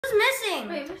missing?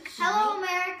 Wait, hello,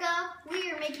 America.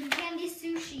 We are making candy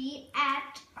sushi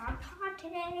at our pod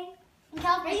today. In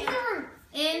California.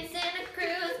 In Santa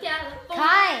Cruz,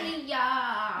 California.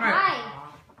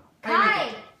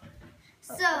 Kai.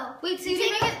 So, you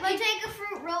take a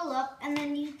fruit roll up and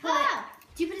then you put.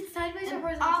 Do you put it sideways or An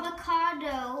horizontal?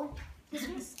 avocado. This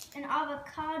one's an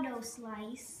avocado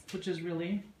slice. Which is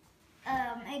really?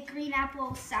 A green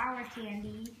apple sour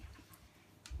candy.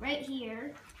 Right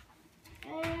here.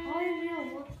 And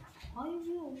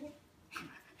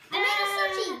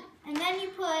and then you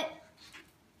put.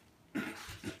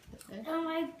 Oh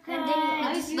my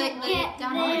god! Just lay it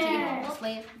down on the table. Just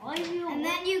lay it. And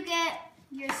then you get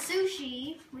your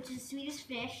sushi, which is Swedish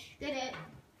fish. Did it.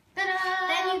 Then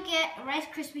you get a Rice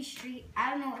Krispie treat.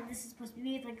 I don't know what this is supposed to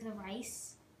be. It's like the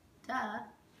rice. Duh.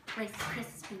 Rice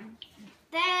Krispie.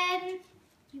 Then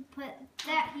you put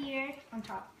that here On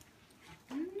top.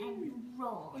 and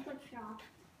roll.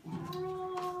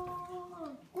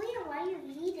 Leah, why are you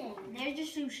eating?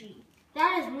 There's your sushi.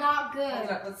 That is not good. Hold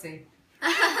up, let's see.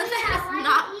 That's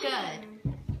not good.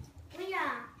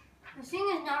 Leah, the thing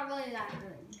is not really that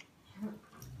good.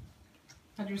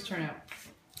 How'd yours turn out?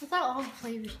 I thought all the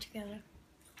flavors together.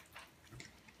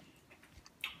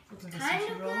 Looks like a Kind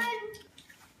sushi of roll. good.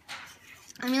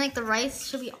 I mean, like the rice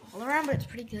should be all around, but it's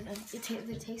pretty good. The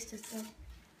taste is good.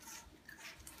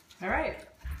 All right.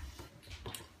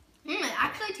 It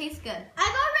actually tastes good.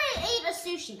 I've already ate a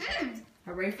sushi.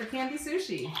 Hooray for candy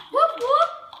sushi. Whoop whoop.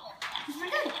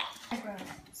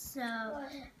 So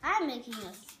I'm making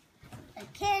a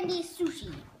candy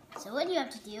sushi. So what you have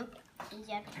to do is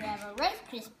you have to grab a Rice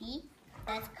Krispie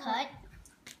that's cut,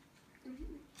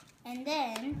 and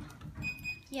then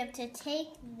you have to take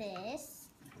this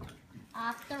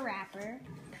off the wrapper.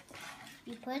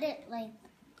 You put it like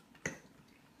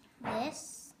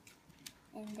this,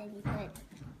 and then you put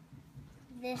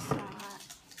this on.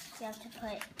 You have to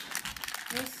put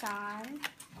this on,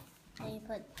 then you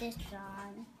put this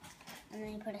on, and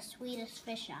then you put a Swedish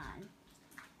fish on.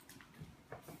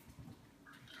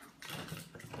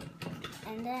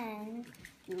 And then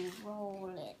you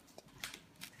roll it.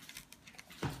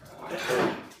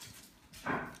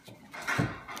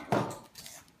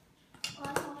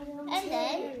 And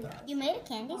then you made a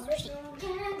candy sushi.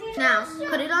 Now,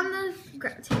 put it on the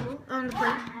table, on the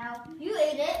plate. You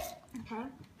ate it. Okay.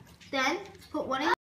 Then, put one in